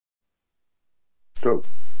So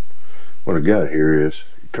what I got here is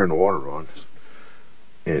you turn the water on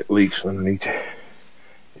and it leaks underneath.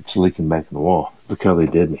 It's leaking back in the wall. Look how they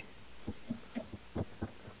did me.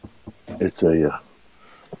 It's a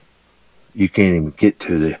you can't even get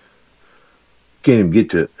to it.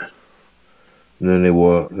 And then they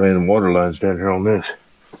ran the water lines down here on this.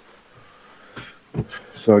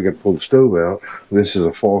 So I got to pull the stove out. This is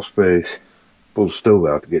a false space. Pull the stove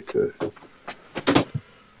out to get to it.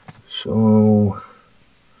 So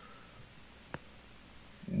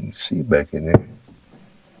you can see back in there.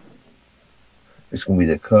 It's going to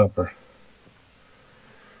be the copper.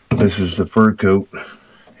 This is the fur coat.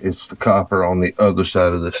 It's the copper on the other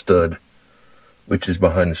side of the stud, which is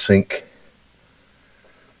behind the sink.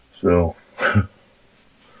 So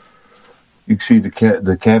you can see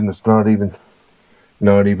the cabinet's not even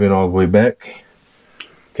all the way back.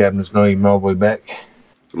 Cabinet's not even all the way back.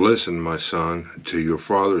 Listen, my son, to your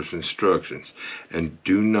father's instructions, and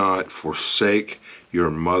do not forsake your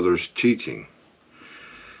mother's teaching,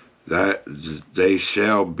 that they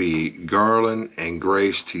shall be garland and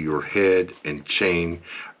grace to your head and chain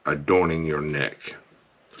adorning your neck.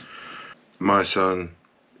 My son,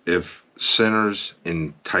 if sinners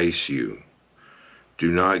entice you, do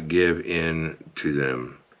not give in to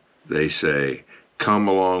them. They say, come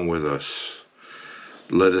along with us.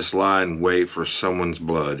 Let us lie in wait for someone's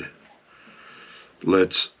blood.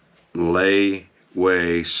 Let's lay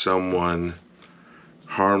away someone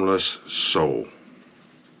harmless soul.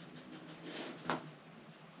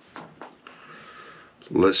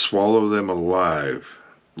 Let's swallow them alive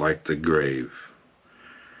like the grave,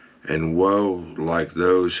 and woe like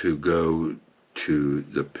those who go to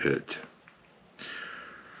the pit.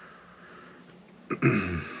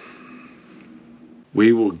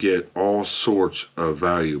 We will get all sorts of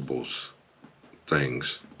valuables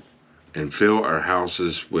things and fill our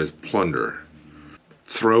houses with plunder.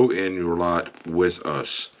 Throw in your lot with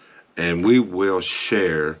us, and we will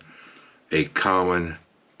share a common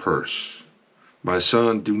purse. My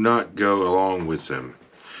son, do not go along with them.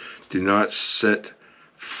 Do not set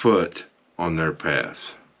foot on their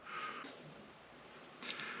path.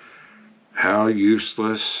 How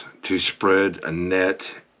useless to spread a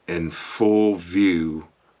net in full view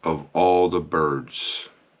of all the birds.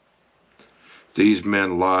 These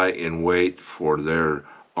men lie in wait for their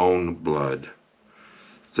own blood.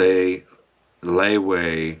 They lay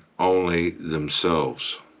away only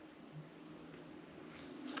themselves.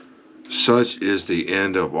 Such is the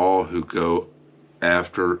end of all who go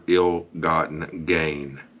after ill-gotten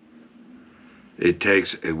gain. It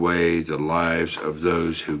takes away the lives of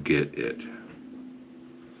those who get it.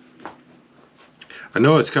 I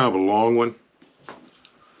know it's kind of a long one.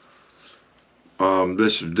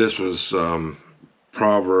 This was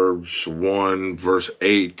Proverbs 1 verse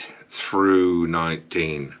 8 through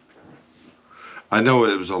 19. I know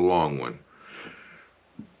it was a long one,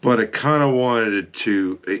 but I kind of wanted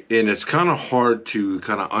to, and it's kind of hard to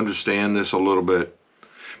kind of understand this a little bit.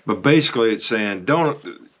 But basically, it's saying don't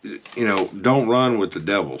run with the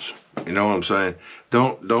devils. You know what I'm saying?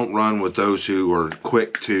 Don't run with those who are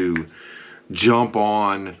quick to jump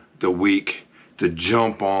on the weak, to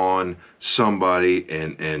jump on somebody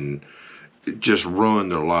and just ruin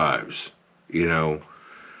their lives. I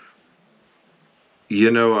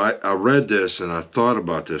read this and I thought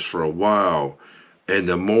about this for a while, and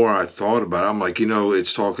the more I thought about it, I'm like,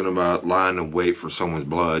 it's talking about lying in wait for someone's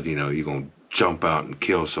blood. You're gonna jump out and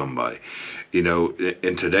kill somebody.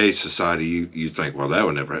 In today's society, you think, well, that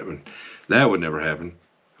would never happen. That would never happen.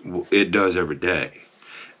 It does every day,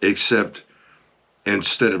 except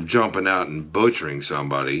instead of jumping out and butchering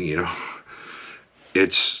somebody,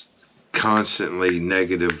 it's constantly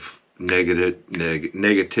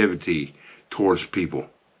negativity towards people,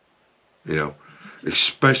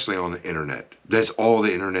 especially on the internet. That's all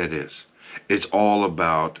the internet is. It's all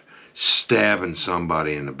about stabbing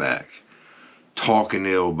somebody in the back, talking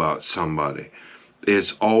ill about somebody.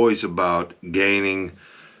 It's always about gaining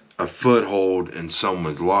a foothold in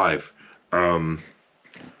someone's life.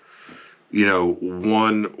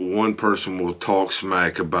 One person will talk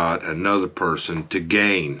smack about another person to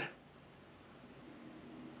gain,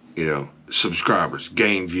 subscribers,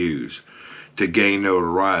 gain views, to gain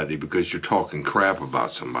notoriety because you're talking crap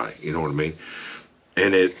about somebody. You know what I mean?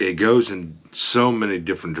 And it goes in so many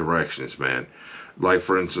different directions, man. Like,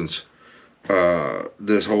 for instance,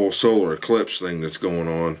 this whole solar eclipse thing that's going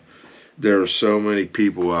on. There are so many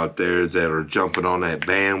people out there that are jumping on that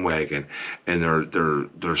bandwagon, and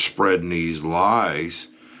they're spreading these lies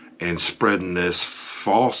and spreading this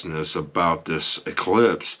falseness about this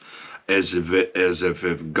eclipse as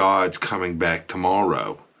if God's coming back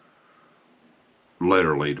tomorrow.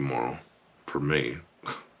 literally tomorrow for me.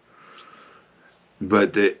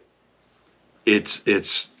 But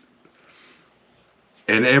it's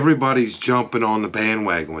and everybody's jumping on the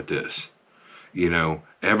bandwagon with this. You know,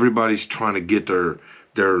 everybody's trying to get their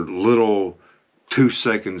little 2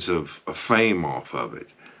 seconds of fame off of it.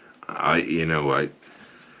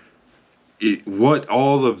 What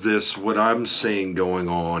all of this, what I'm seeing going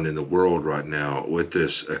on in the world right now with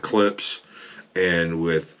this eclipse and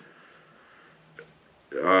with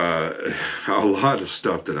a lot of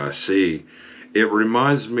stuff that I see, it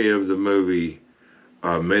reminds me of the movie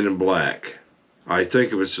Men in Black. I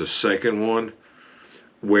think it was the second one,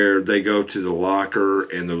 where they go to the locker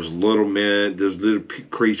and those little men, those little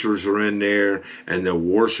creatures are in there and they're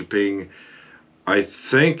worshiping. I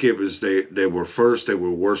think it was they were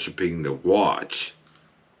worshiping the watch.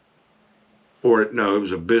 Or no, it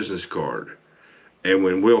was a business card. And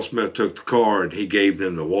when Will Smith took the card, he gave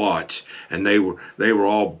them the watch, and they were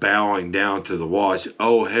all bowing down to the watch.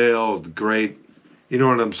 Oh hell, the great, you know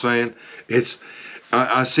what I'm saying?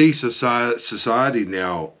 I see society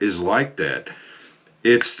now is like that.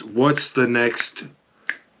 It's what's the next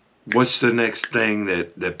thing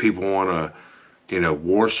that people want to,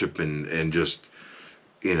 worship and just,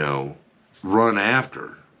 run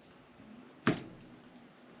after.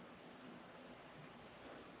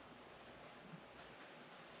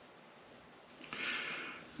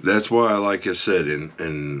 That's why, like I said,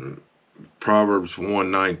 in Proverbs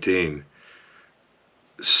 1:19,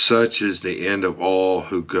 such is the end of all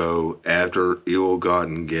who go after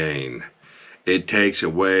ill-gotten gain. It takes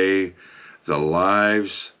away the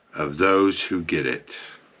lives of those who get it.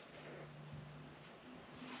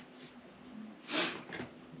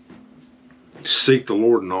 Seek the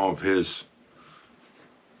Lord in all of his,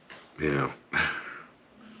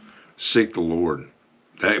 seek the Lord.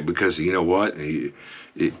 Because you know what?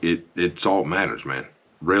 It's all that matters, man.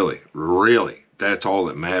 Really. That's all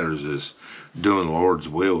that matters, is doing the Lord's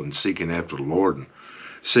will and seeking after the Lord and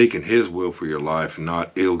seeking his will for your life and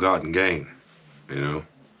not ill-gotten gain.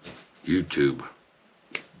 YouTube.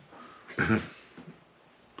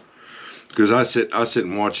 Because I sit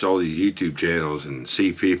and watch all these YouTube channels and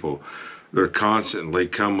see people, they're constantly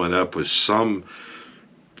coming up with some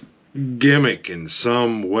gimmick and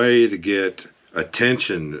some way to get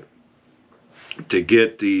attention, to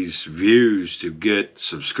get these views, to get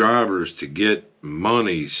subscribers, to get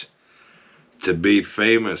monies, to be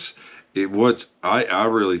famous. What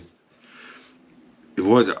I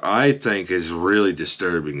think is really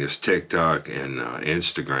disturbing is TikTok and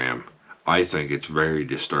Instagram. I think it's very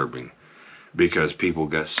disturbing because people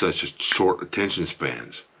got such a short attention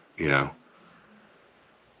spans, and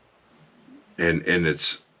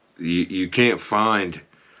it's you can't find.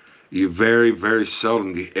 You very, very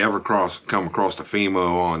seldom ever come across a female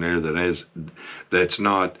on there that's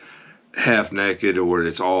not half naked, or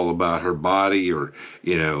it's all about her body, or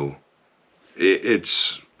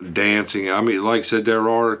it's dancing. I mean, like I said, there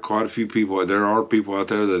are quite a few people. There are people out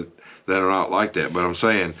there that are not like that. But I'm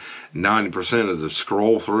saying 90% of the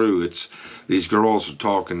scroll through, it's these girls are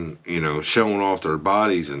talking, showing off their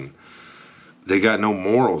bodies, and they got no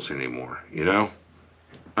morals anymore.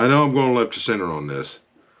 I know I'm going left to center on this.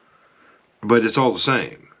 But it's all the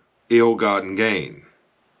same. Ill-gotten gain.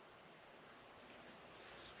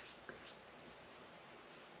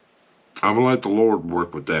 I'm going to let the Lord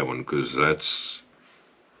work with that one, because that's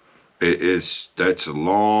a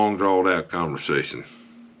long, drawn-out conversation.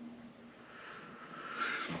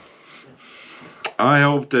 I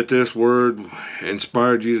hope that this word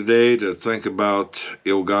inspired you today to think about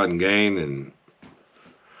ill-gotten gain and,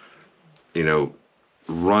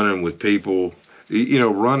 running with people.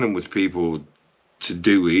 Running with people to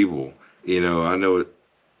do evil. I know it,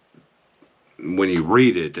 when you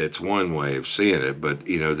read it, that's one way of seeing it, but,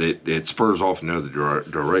 it spurs off in other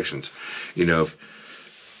directions. If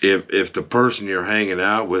the person you're hanging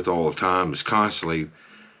out with all the time is constantly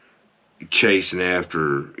chasing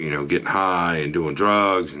after, getting high and doing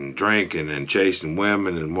drugs and drinking and chasing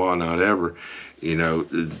women and whatnot ever,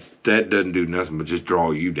 that doesn't do nothing but just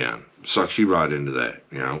draw you down. Sucks you right into that,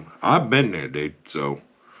 I've been there, dude. So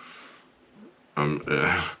I've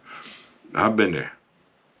been there.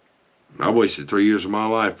 I wasted 3 years of my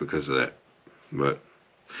life because of that. But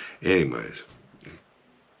anyways,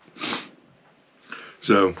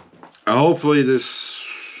 so hopefully this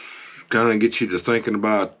kind of gets you to thinking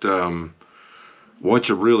about what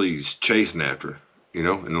you're really chasing after,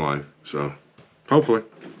 in life. So hopefully.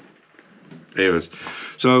 Anyways,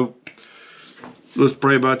 so let's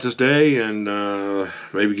pray about this day and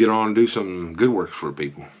maybe get on and do some good works for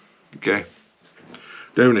people. Okay?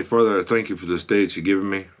 Heavenly Father, I thank you for this day that you've given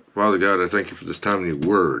me. Father God, I thank you for this time in your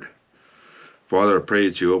word. Father, I pray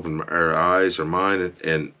that you open our eyes, our mind,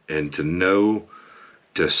 and to know,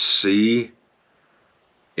 to see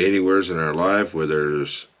anywheres in our life where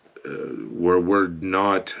where we're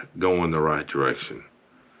not going the right direction.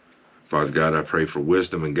 Father God, I pray for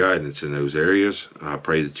wisdom and guidance in those areas. I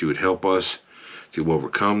pray that you would help us to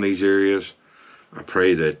overcome these areas. I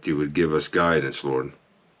pray that you would give us guidance, Lord.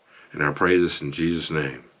 And I pray this in Jesus'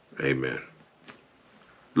 name. Amen.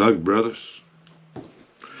 Love you, brothers.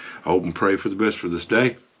 I hope and pray for the best for this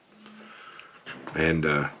day. And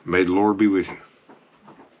may the Lord be with you.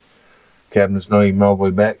 Cabinet's not even all the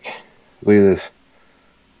way back. Look at this.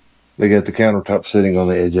 They got the countertop sitting on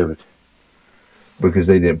the edge of it because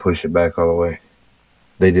they didn't push it back all the way.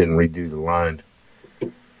 They didn't redo the line.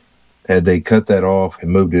 Had they cut that off and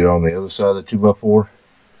moved it on the other side of the 2x4,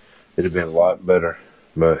 it'd have been a lot better.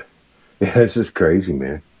 But yeah, it's just crazy,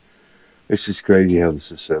 man. It's just crazy how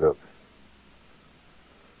this is set up.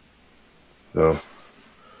 So,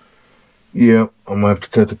 yeah, I'm going to have to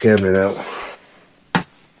cut the cabinet out.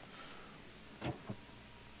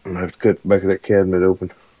 I'm going to have to cut the back of that cabinet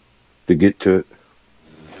open to get to it.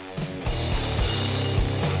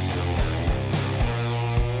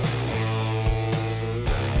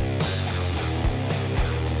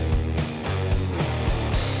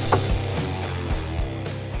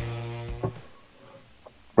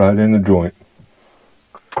 Right in the joint.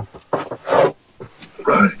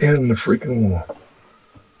 Right in the freaking wall.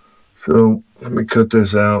 So, let me cut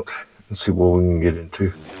this out and see what we can get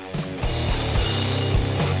into.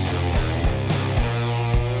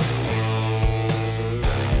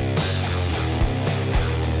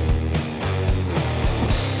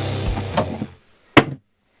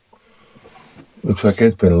 Looks like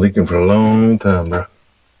it's been leaking for a long time now.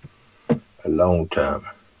 A long time.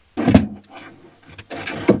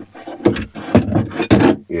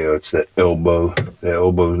 Yeah, it's that elbow. That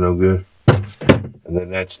elbow's no good. And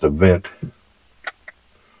then that's the vent.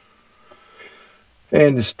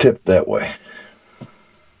 And it's tipped that way.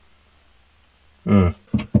 There's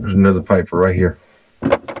another pipe right here.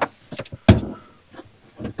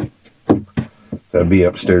 That'd be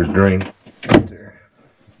upstairs drain. Right there.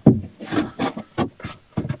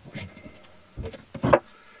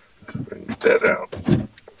 Bring that out.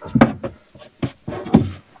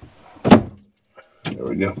 There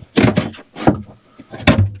we go.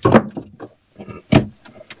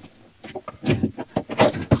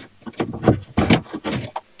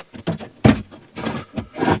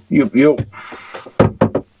 Yep.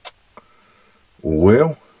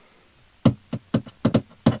 Well,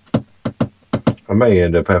 I may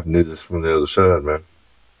end up having to do this from the other side, man.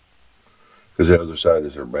 Because the other side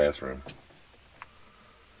is their bathroom.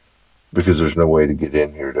 Because there's no way to get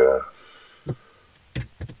in here to...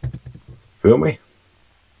 Feel me?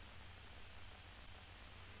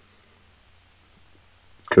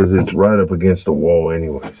 Because it's right up against the wall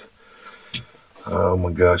anyways. Oh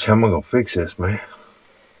my gosh, how am I going to fix this, man?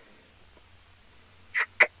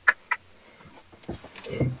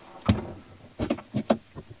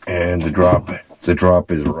 And the drop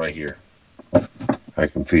is right here. I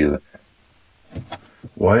can feel it.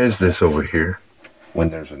 Why is this over here when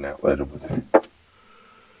there's an outlet over there?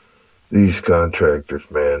 These contractors,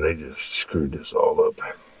 man, they just screwed this all up.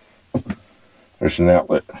 There's an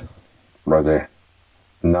outlet right there.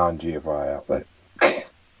 Non-GFI outlet.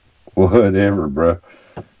 Whatever, bro.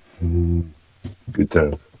 Good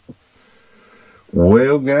times.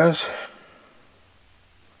 Well, guys.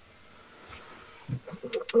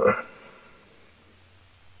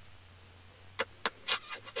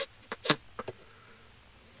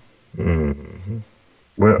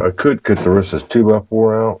 Well, I could cut the rest of this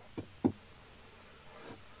 2x4 out,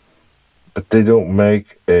 but they don't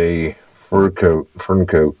make a fern coat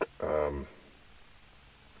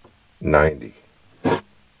 90.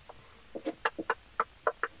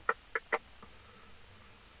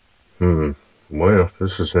 Well,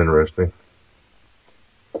 this is interesting.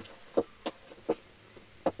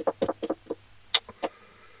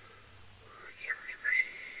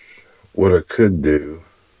 What I could do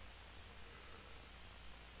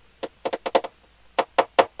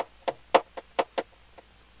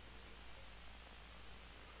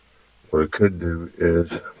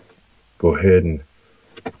is go ahead and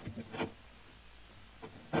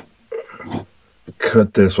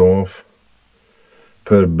cut this off,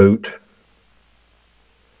 put a boot,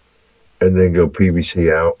 and then go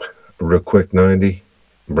PVC out real quick 90,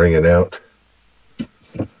 bring it out.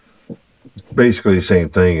 Basically the same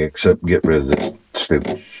thing except get rid of this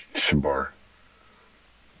stupid bar.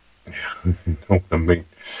 You know what I mean?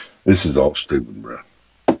 This is all stupid, bro.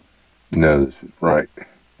 No, this is right.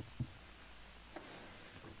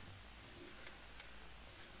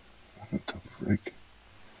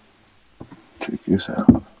 this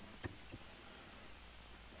out.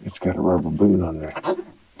 It's got a rubber boot on there.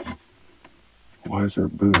 Why is there a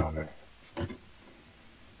boot on there?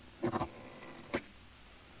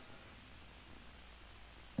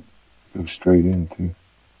 Go straight into.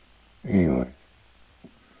 Anyway.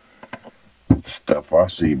 Stuff I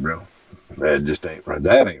see, bro. That just ain't right.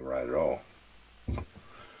 That ain't right at all.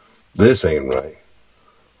 This ain't right.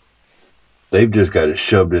 They've just got it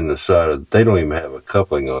shoved in the side of. They don't even have a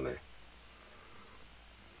coupling on there.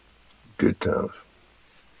 Good times.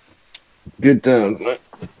 Good times.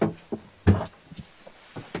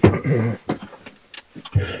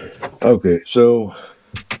 Okay, so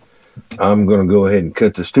I'm gonna go ahead and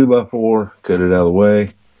cut this 2x4, cut it out of the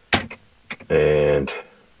way, and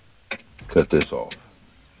cut this off.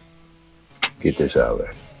 Get this out of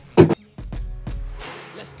there.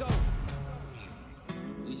 Let's go.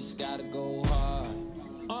 We just gotta go hard.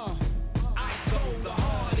 I go the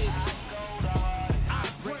hardest. I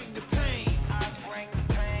bring the pain.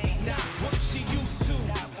 Not what you used to.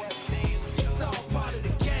 It's all part of the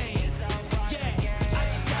game. Yeah, I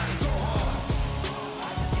just gotta go hard.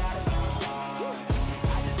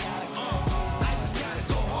 I just gotta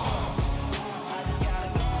go hard.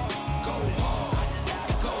 Go hard.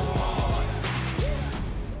 Go hard.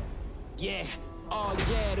 Yeah. Oh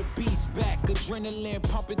yeah, the beast back. Adrenaline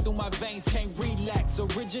pumping through my veins, can't relax.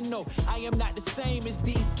 Original, I am not the same as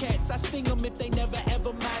these cats. I sting them if they never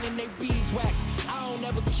ever mind and they beeswax. I don't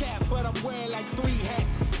ever cap, but I'm wearing like 3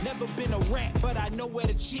 hats. Never been a rat, but I know where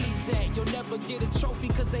the cheese at. You'll never get a trophy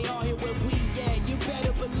cause they all here where we at. You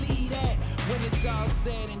better believe that. When it's all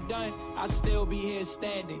said and done, I'll still be here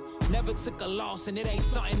standing. Never took a loss and it ain't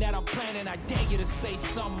something that I'm planning. I dare you to say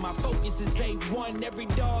something, my focus is A1. Every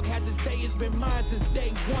dog has its day, it's been mine since day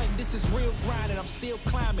one. This is real grinding, I'm still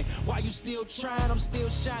climbing. While you still trying, I'm still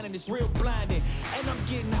shining. It's real blinding, and I'm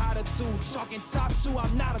getting hotter too. Talking top 2,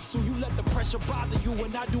 I'm not a 2. You let the pressure bother you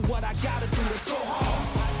when I do what I gotta do. Let's go hard.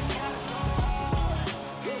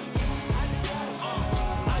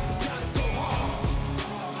 I just gotta go hard.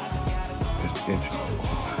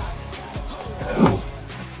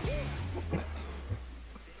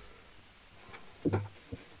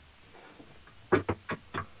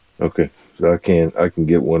 Okay, so I can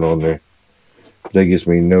get one on there. That gives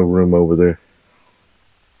me no room over there.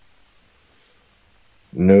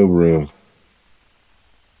 No room.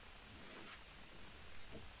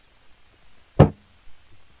 But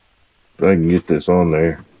I can get this on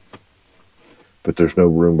there. But there's no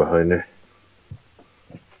room behind there.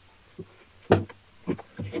 I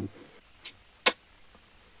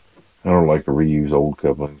don't like to reuse old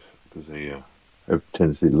couplings because they have a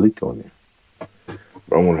tendency to leak on you.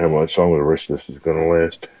 But I wonder how much longer the rest of this is going to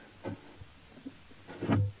last.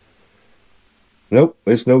 Nope,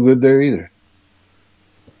 it's no good there either.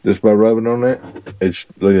 Just by rubbing on that, it's,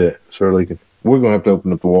 look at that, start leaking. We're going to have to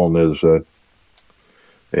open up the wall on the other side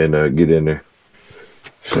and get in there.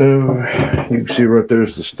 So you can see right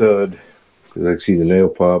there's the stud, because I can see the nail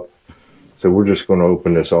pop. So we're just going to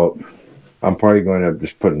open this up. I'm probably going to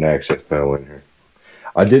just put an access panel in here.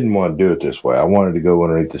 I didn't want to do it this way. I wanted to go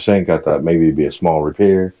underneath the sink. I thought maybe it'd be a small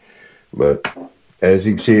repair. But as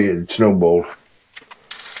you can see, it snowballed.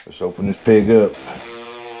 Let's open this pig up.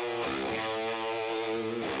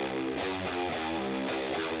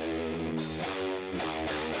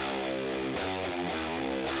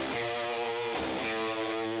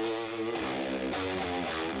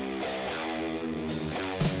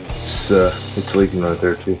 It's leaking right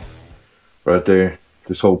there too. Right there.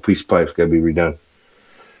 This whole piece of pipe's got to be redone.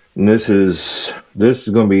 And this is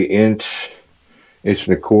going to be inch and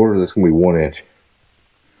a quarter. That's going to be 1 inch.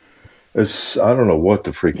 I don't know what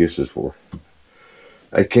the freak this is for.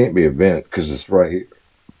 It can't be a vent because it's right here.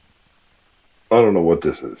 I don't know what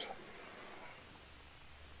this is.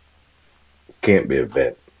 It can't be a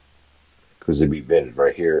vent because it'd be vented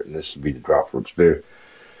right here, and this would be the drop for upstairs.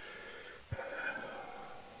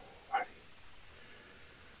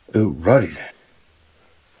 Oh, righty then.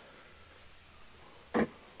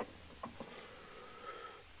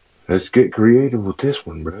 Let's get creative with this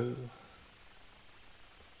one, bro.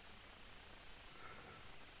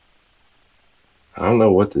 I don't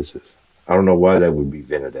know what this is. I don't know why that would be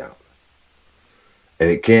vented out. And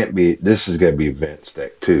it can't be, this has got to be a vent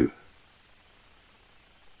stack too.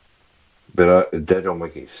 But that don't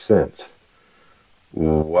make any sense.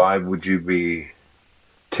 Why would you be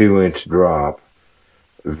 2-inch drop,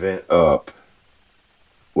 vent up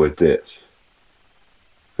with this?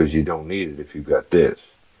 Because you don't need it if you've got this.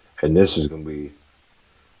 And this is going to be,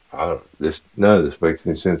 none of this makes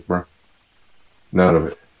any sense, bro. None of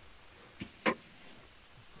it.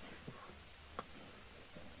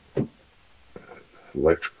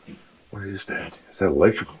 Electrical. What is that? Is that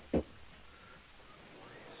electrical?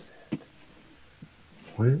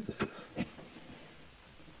 What is this?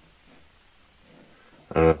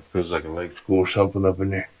 Feels like electrical or something up in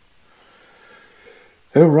there.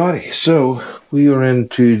 Alrighty, so we are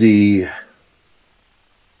into the.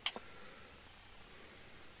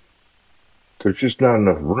 There's just not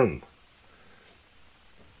enough room.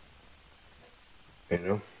 You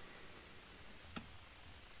know?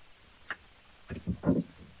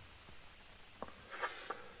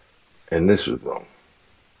 And this is wrong.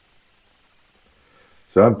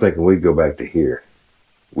 So I'm thinking we go back to here.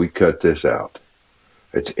 We cut this out.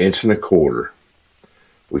 It's 1.25 inches.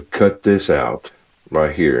 We cut this out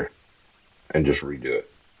right here and just redo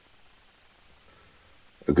it.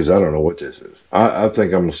 Because I don't know what this is. I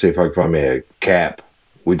think I'm going to see if I can find me a cap.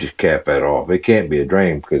 We just cap that off. It can't be a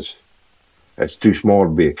drain because that's too small to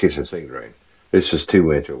be a kitchen sink drain. This is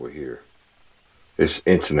 2 inch over here. It's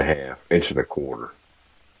 1.5 inches, 1.25 inches.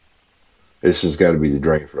 This has got to be the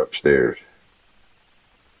drain for upstairs.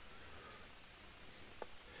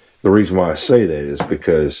 The reason why I say that is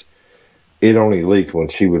because it only leaked when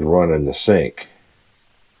she would run in the sink.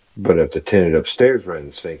 But if the tenant upstairs ran in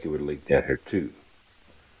the sink, it would leak down here too.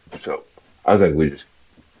 So I think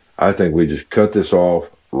we just cut this off,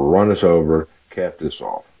 run this over, cap this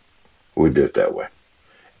off. We do it that way.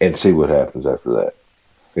 And see what happens after that.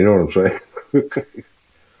 You know what I'm saying?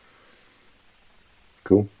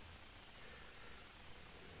 Cool.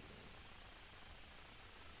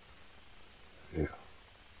 Yeah.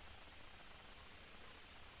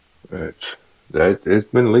 It's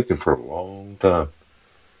been leaking for a long time.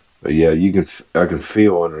 But yeah, I can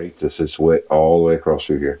feel underneath this. It's wet all the way across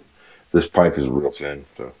through here. This pipe is real thin.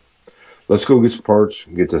 So let's go get some parts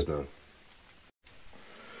and get this done.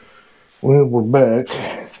 Well, we're back.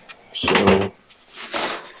 So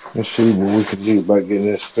let's see what we can do about getting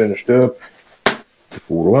this finished up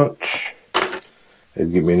before lunch.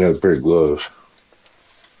 They'd give me another pair of gloves.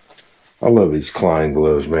 I love these Klein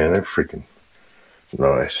gloves, man. They're freaking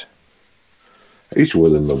nice. I used to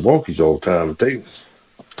wear them in Milwaukee's all the time, but they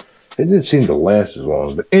didn't seem to last as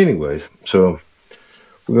long. But anyways, so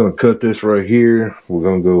we're going to cut this right here. We're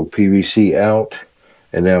going to go PVC out,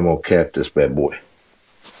 and then I'm going to cap this bad boy.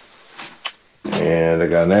 And I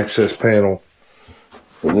got an access panel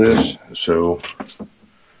for this, so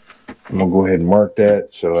I'm going to go ahead and mark that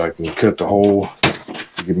so I can cut the hole,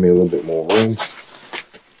 give me a little bit more room.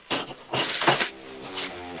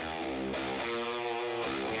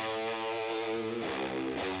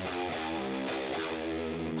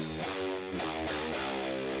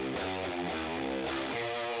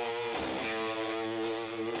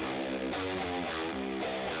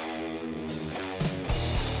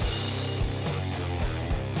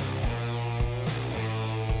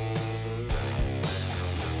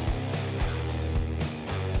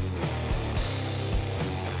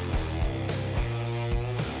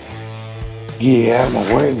 Yeah, out of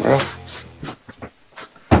my way, bro.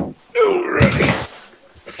 Alrighty.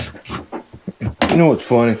 You know what's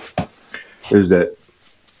funny? Is that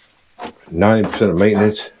 90% of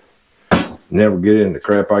maintenance never get into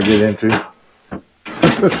crap I get into. You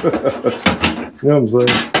know what I'm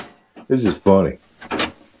saying? This is funny.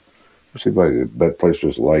 Let's see if I can get a better place for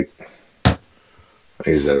this light. I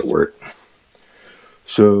use that at work.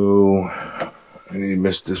 So, I need to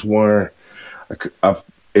miss this wire.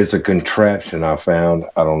 It's a contraption I found.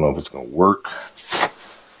 I don't know if it's going to work.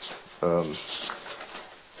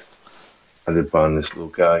 I did find this little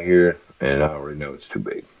guy here, and I already know it's too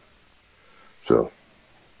big. So,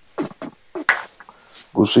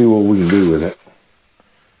 we'll see what we can do with it.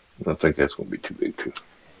 I think that's going to be too big, too.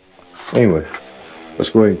 Anyway,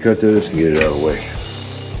 let's go ahead and cut this and get it out of the way.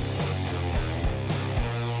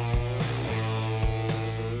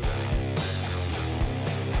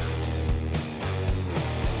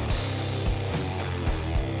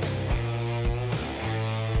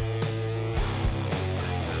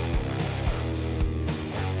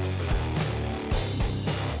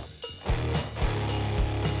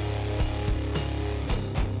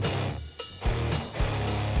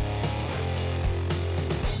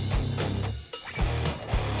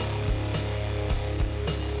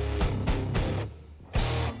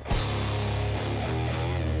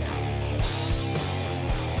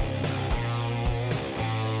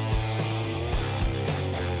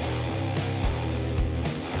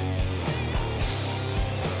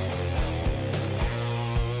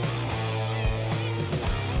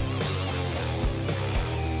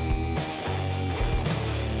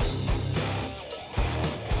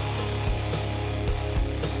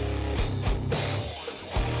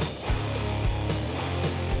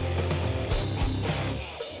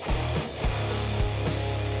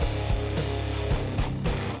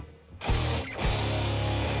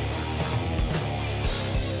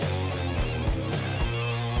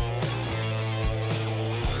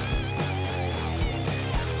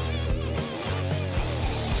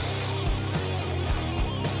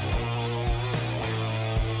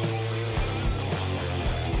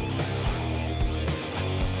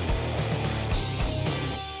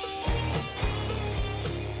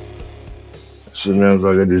 So now I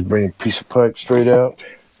gotta just bring a piece of pipe straight out.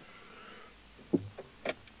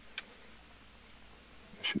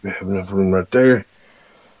 Should have enough room right there.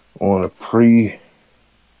 I want to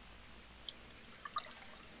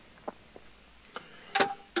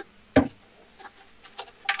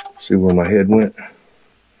see where my head went,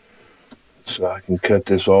 so I can cut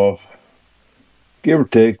this off, give or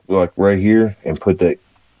take, like right here, and put that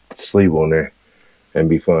sleeve on there and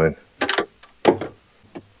be fine.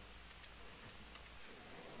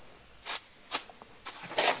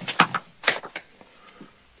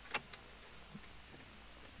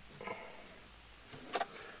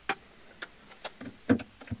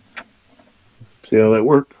 See how that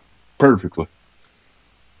worked? Perfectly.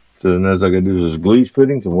 So now all I gotta do is grease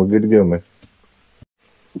fittings and we're good to go, man.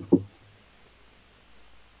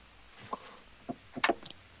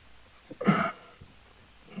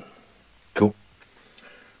 Cool.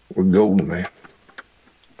 We're golden, man.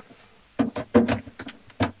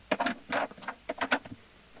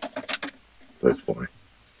 That's funny.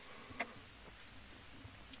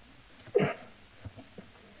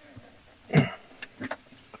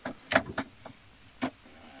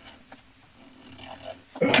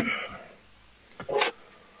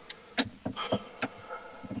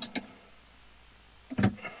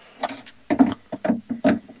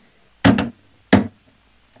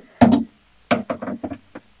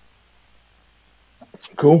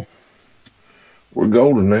 Cool. We're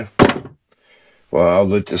golden, man. Well, I'll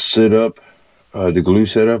let this sit up, the glue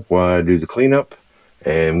set up while I do the cleanup,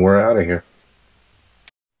 and we're out of here.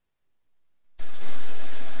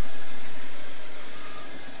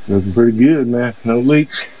 Looking pretty good, man. No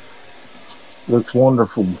leaks. Looks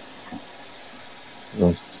wonderful.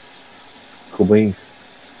 Cool beans.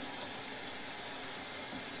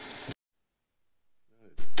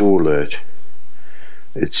 Door latch.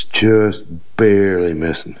 It's just barely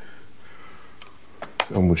missing.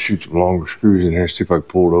 I'm gonna shoot some longer screws in here, see if I can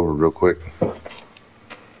pull it over real quick.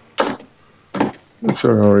 Looks like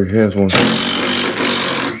it already has one.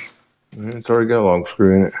 It's already got a long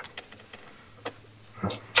screw in it.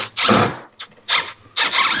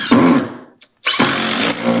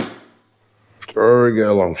 It's already got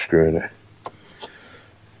a long screw in it.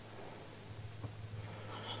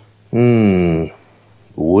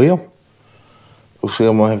 Well, we'll see,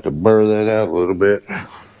 I might have to burr that out a little bit.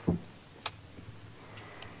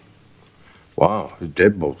 Wow, the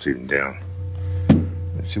deadbolt's even down.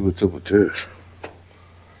 Let's see what's up with this.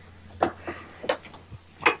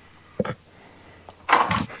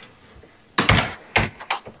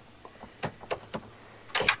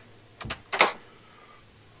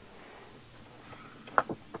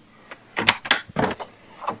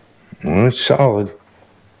 Well, it's solid.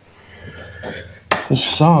 It's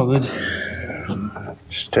solid.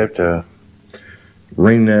 Just have to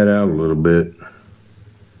wring that out a little bit.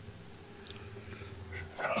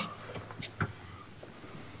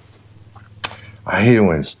 I hate it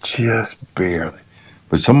when it's just barely.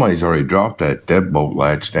 But somebody's already dropped that deadbolt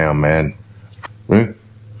latch down, man. Right?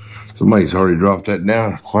 Somebody's already dropped that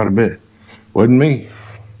down quite a bit. Wasn't me.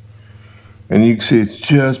 And you can see it's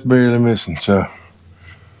just barely missing. So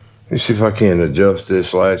let's see if I can adjust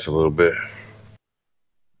this latch a little bit.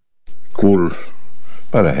 Quarter,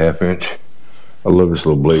 about a ½ inch. I love this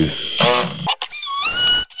little blade.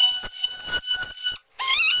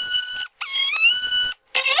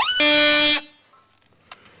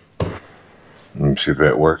 Let me see if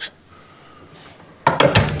that works.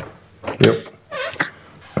 Yep.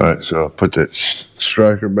 Alright, so I'll put that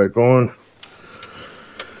striker back on.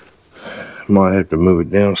 Might have to move it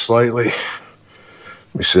down slightly. Let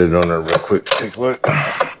me set it on there real quick. Take a look.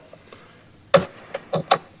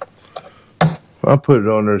 I'll put it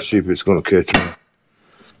on there and see if it's going to catch on.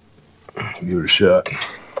 Give it a shot.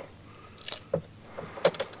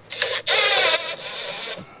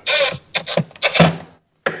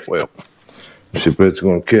 Well, see if it's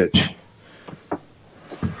going to catch.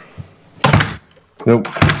 Nope.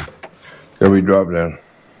 Gotta be drop down.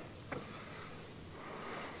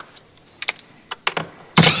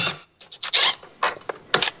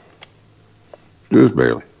 Just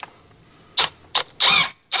barely.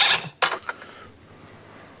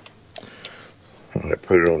 I'm gonna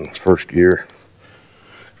put it on the first gear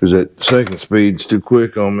because that second speed's too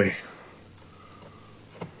quick on me.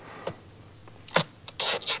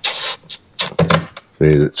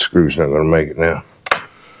 See, that screw's not gonna make it now.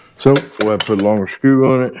 So we'll have to put a longer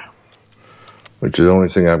screw on it, which is the only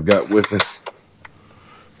thing I've got with me.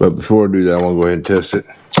 But before I do that, I want to go ahead and test it.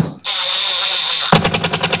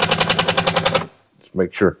 Just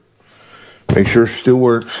make sure it still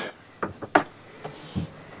works.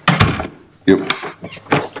 Yep.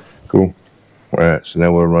 Cool. All Alright, so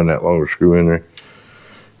now we'll run that longer screw in there.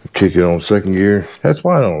 Kick it on second gear. That's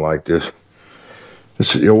why I don't like this.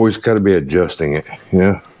 You always got to be adjusting it, you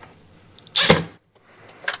know?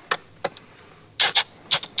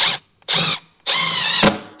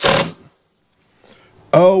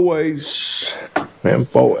 Always and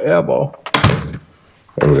forever.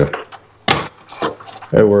 There we go.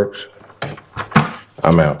 It works.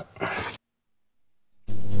 I'm out.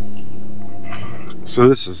 So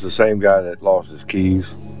this is the same guy that lost his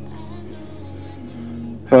keys.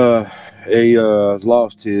 He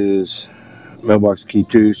lost his mailbox key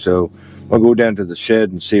too, so I'll go down to the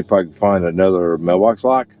shed and see if I can find another mailbox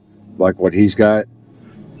lock like what he's got.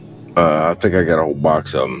 I think I got a whole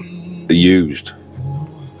box of them used,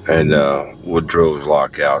 and we'll drill his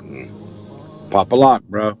lock out and pop a lock,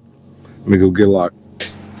 bro. Let me go get a lock.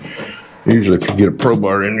 Usually if you get a pro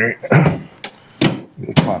bar in there, you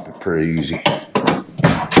can pop it pretty easy.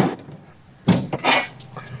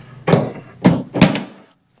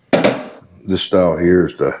 This style here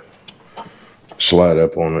is to slide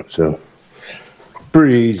up on it, so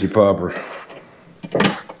pretty easy popper.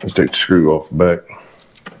 Let's take the screw off the back.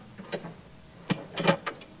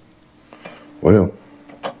 Well,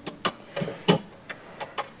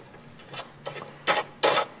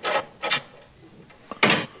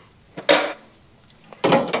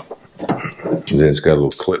 then it's got a little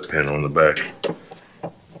clip pin on the back.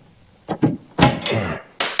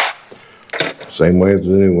 Same way as the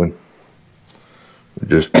new one.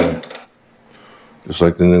 Just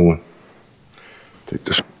like the new one. Take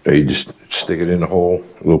this, you just stick it in the hole.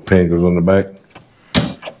 A little pin goes on the back.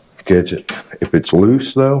 Catch it. If it's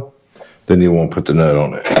loose though, then you won't put the nut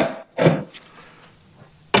on it.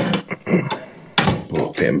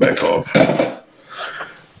 Pull the pin back off.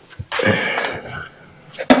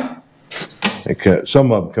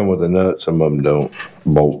 Some of them come with a nut, some of them don't.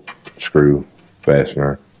 Bolt, screw,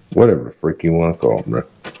 fastener, whatever the freak you want to call them.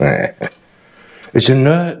 It's a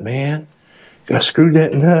nut, man. Gotta screw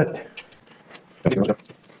that nut.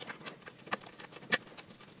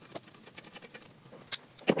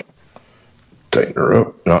 Tighten her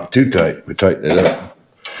up. Not too tight, but tighten it up.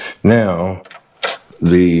 Now,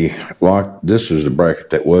 the lock, this is the bracket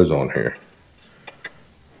that was on here.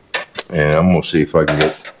 And I'm gonna see if I can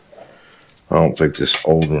get, I don't think this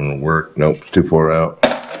old one will work. Nope, it's too far out.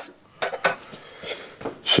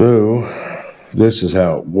 So, this is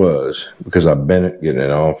how it was, because I bent it getting it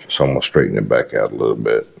off, so I'm going to straighten it back out a little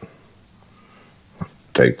bit.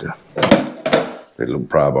 Take the little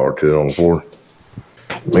pry bar to it on the floor.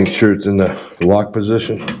 Make sure it's in the lock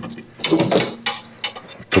position.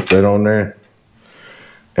 Put that on there.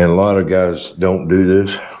 And a lot of guys don't do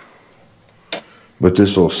this, but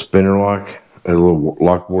this little spinner lock, a little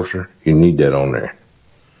lock washer, you need that on there.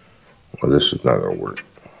 Well, this is not going to work.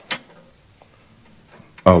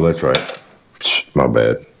 Oh, that's right. My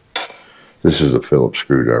bad. This is a Phillips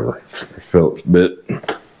screwdriver. Phillips bit.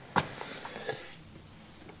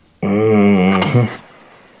 I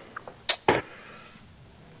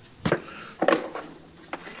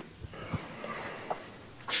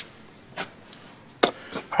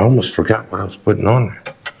almost forgot what I was putting on there.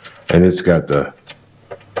 And it's got the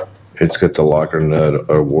locker nut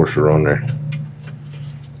or washer on there.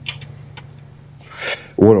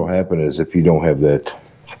 What'll happen is if you don't have that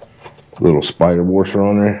little spider washer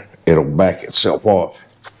on there, it'll back itself off.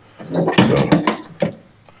 So,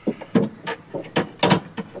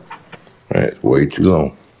 that's way too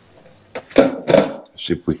long. Let's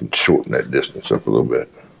see if we can shorten that distance up a little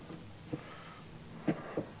bit.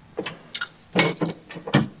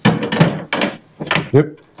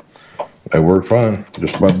 Yep, that worked fine,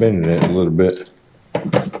 just by bending it a little bit.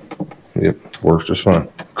 Yep, works just fine.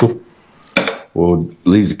 Cool. We'll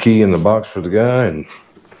leave the key in the box for the guy, and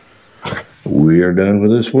we are done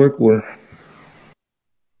with this work order.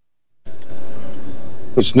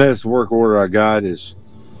 This next work order I got is,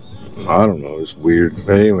 I don't know, it's weird.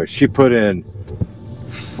 But anyway, she put in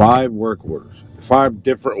 5 work orders, 5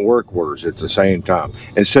 different work orders at the same time.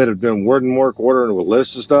 Instead of doing one work order with a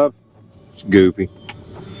list of stuff, it's goofy.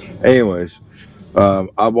 Anyways,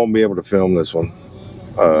 I won't be able to film this one.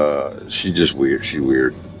 She's just weird. She's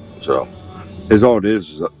weird. So, it's all it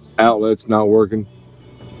is the outlet's not working.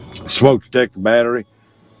 Smoke detect the battery,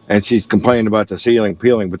 and she's complaining about the ceiling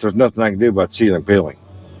peeling, but there's nothing I can do about ceiling peeling.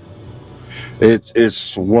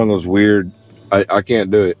 It's one of those weird, I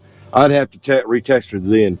can't do it. I'd have to retexture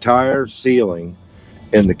the entire ceiling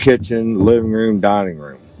in the kitchen, living room, dining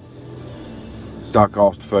room. It's not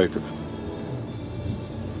cost effective.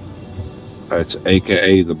 That's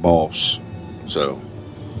AKA the boss. So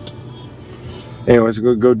Anyways,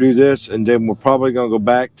 we're going to go do this, and then we're probably going to go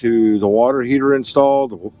back to the water heater install,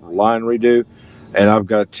 the line redo, and I've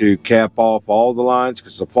got to cap off all the lines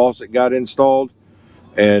because the faucet got installed,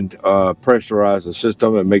 and pressurize the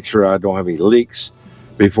system and make sure I don't have any leaks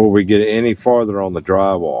before we get any farther on the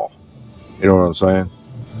drywall. You know what I'm saying?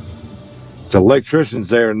 The electrician's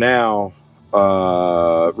there now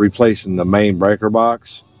replacing the main breaker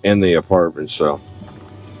box in the apartment, so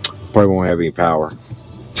probably won't have any power.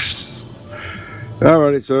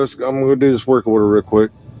 Alrighty, so I'm going to do this work order real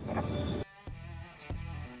quick.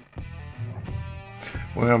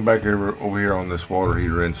 Well, I'm back over here on this water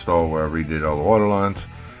heater install where I redid all the water lines.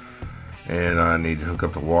 And I need to hook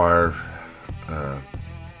up the wire.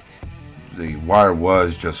 The wire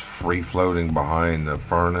was just free floating behind the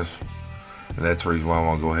furnace. And that's the reason why I'm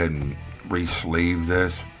going to go ahead and re-sleeve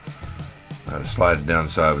this. Slide it down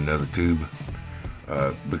the side of another tube.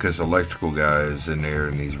 Because the electrical guy is in there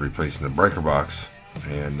and he's replacing the breaker box,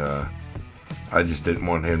 and I just didn't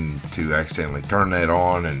want him to accidentally turn that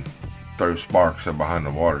on and throw sparks up behind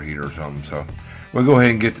the water heater or something. So we'll go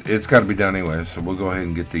ahead and get, it's got to be done anyway, so we'll go ahead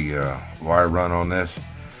and get the wire run on this,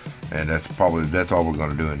 and that's all we're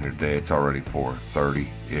going to do in here today. It's already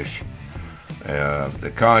 4:30-ish.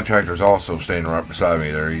 The contractor's also standing right beside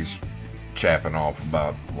me there. He's chapping off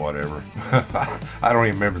about whatever. I don't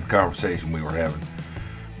even remember the conversation we were having.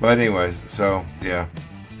 But anyways, so yeah,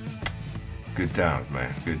 good times,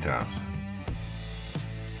 man, good times.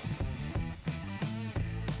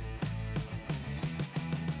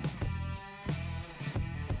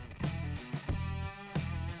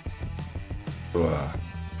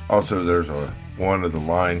 Also, there's one of the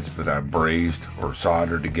lines that I brazed or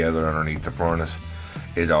soldered together underneath the furnace.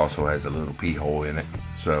 It also has a little pee hole in it.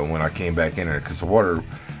 So when I came back in there, because the water,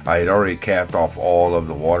 I had already capped off all of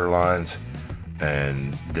the water lines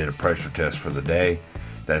and did a pressure test for the day.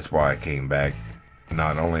 That's why I came back,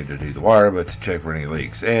 not only to do the wire, but to check for any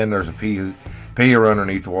leaks. And there's a peer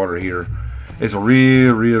underneath the water heater. It's a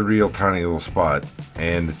real tiny little spot,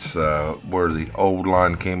 and it's where the old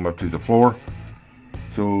line came up to the floor.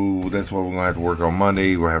 So that's what we're gonna have to work on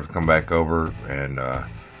Monday. We'll have to come back over and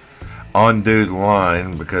undo the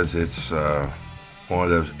line, because it's one of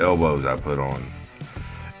those elbows I put on.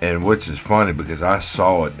 And which is funny, because I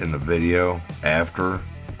saw it in the video after.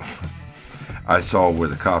 I saw where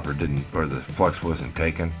the copper didn't, or the flux wasn't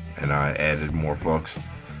taken, and I added more flux.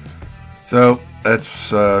 So that's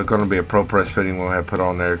going to be a Pro Press fitting we'll have put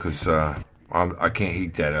on there, because I can't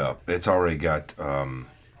heat that up. It's already got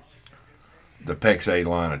the PEX A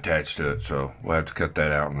line attached to it, so we'll have to cut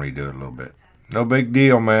that out and redo it a little bit. No big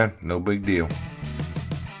deal, man. No big deal.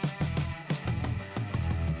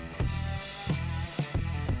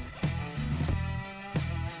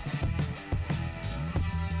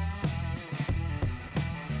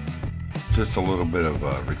 Just a little bit of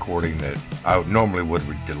recording that I normally would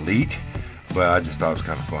delete, but I just thought it was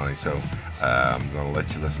kind of funny, so I'm going to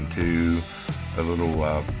let you listen to a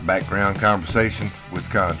little background conversation with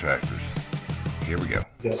contractors. Here we go.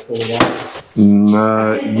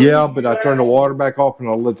 Yeah, but I turned the water back off and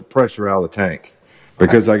I'll let the pressure out of the tank,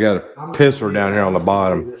 because I got a pisser down here on the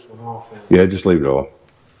bottom. Yeah, just leave it off.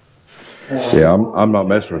 Yeah, I'm not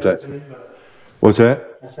messing with that. What's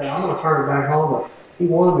that? I said, I'm going to turn it back on, but he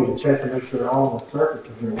wanted me to check to make sure all the circuits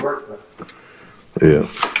are going to work. But yeah.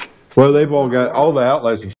 Well, they've all got, all the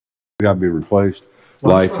outlets and got to be replaced.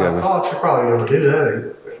 well, Lights, I thought you probably never do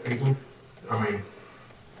that.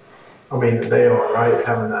 I mean, they are right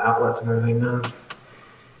having the outlets and everything done.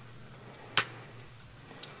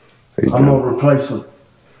 I'm going to replace them.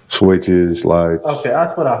 Switches, lights. Okay,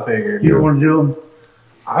 that's what I figured. You want to do them?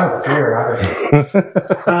 I don't care.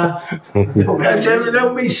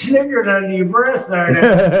 Don't be snickering under your breath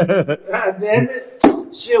there. God damn it.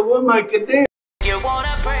 Shit, we'll make a deal. You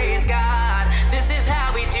wanna praise God.